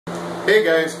Hey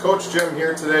guys, Coach Jim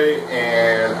here today,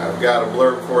 and I've got a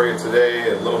blurb for you today,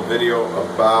 a little video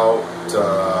about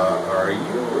are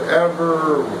you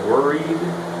ever worried?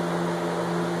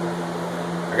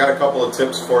 I got a couple of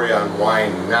tips for you on why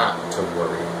not to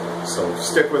worry. So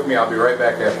stick with me, I'll be right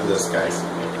back after this, guys.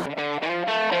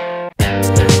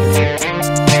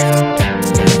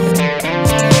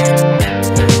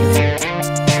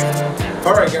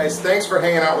 Alright guys, thanks for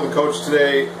hanging out with the coach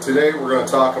today. Today we're going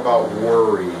to talk about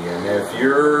worry. And if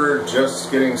you're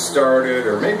just getting started,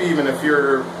 or maybe even if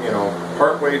you're,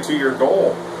 partway to your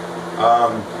goal,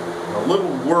 a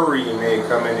little worry may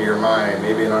come into your mind.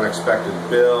 Maybe an unexpected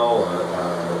bill,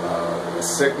 a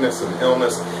sickness, an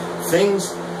illness.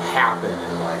 Things happen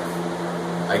in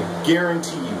life. I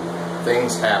guarantee you,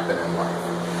 things happen in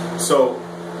life. So,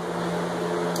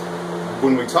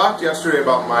 when we talked yesterday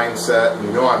about mindset,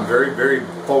 and I'm very, very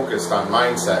focused on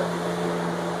mindset,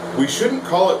 we shouldn't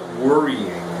call it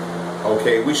worrying,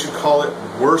 okay? We should call it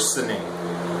worsening.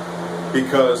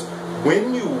 Because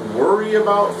when you worry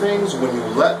about things, when you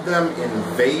let them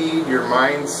invade your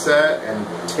mindset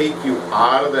and take you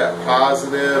out of that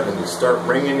positive, and you start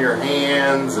wringing your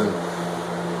hands, and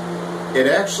it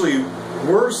actually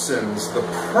worsens the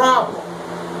problem.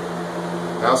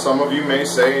 Now some of you may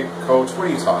say, Coach, what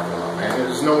are you talking about, man?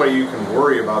 There's no way you can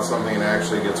worry about something and it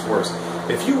actually gets worse.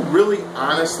 If you really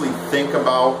honestly think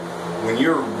about when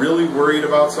you're really worried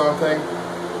about something,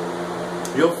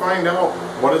 you'll find out,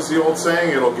 what is the old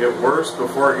saying? It'll get worse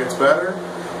before it gets better.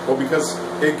 Well, because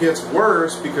it gets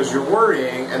worse because you're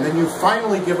worrying, and then you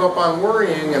finally give up on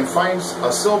worrying and find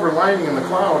a silver lining in the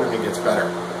cloud and it gets better.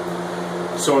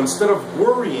 So instead of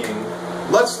worrying,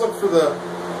 let's look for the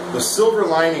silver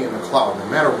lining in the cloud, no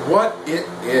matter what it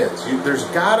is. There's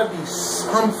got to be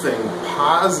something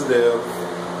positive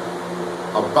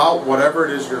about whatever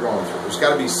it is you're going through. There's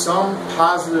got to be some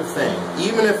positive thing,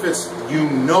 even if it's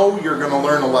you're going to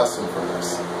learn a lesson from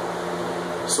this.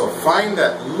 So find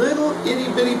that little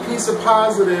itty-bitty piece of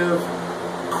positive,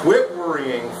 quit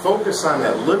worrying, focus on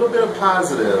that little bit of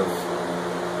positive,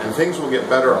 and things will get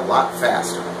better a lot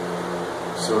faster.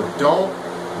 So don't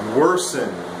worsen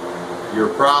your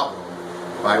problem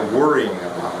by worrying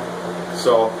about it.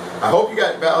 So I hope you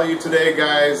got value today,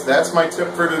 guys. That's my tip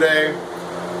for today.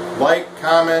 Like,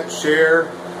 comment, share.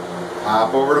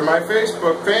 Hop over to my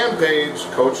Facebook fan page,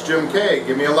 Coach Jim K.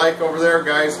 Give me a like over there,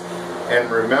 guys.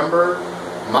 And remember,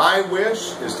 my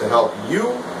wish is to help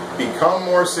you become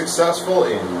more successful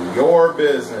in your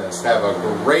business. Have a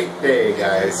great day,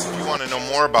 guys. If you want to know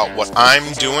more about what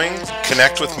I'm doing,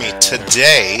 connect with me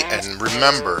today. And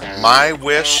remember, my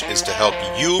wish is to help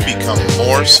you become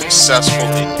more successful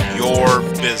in your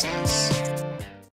business.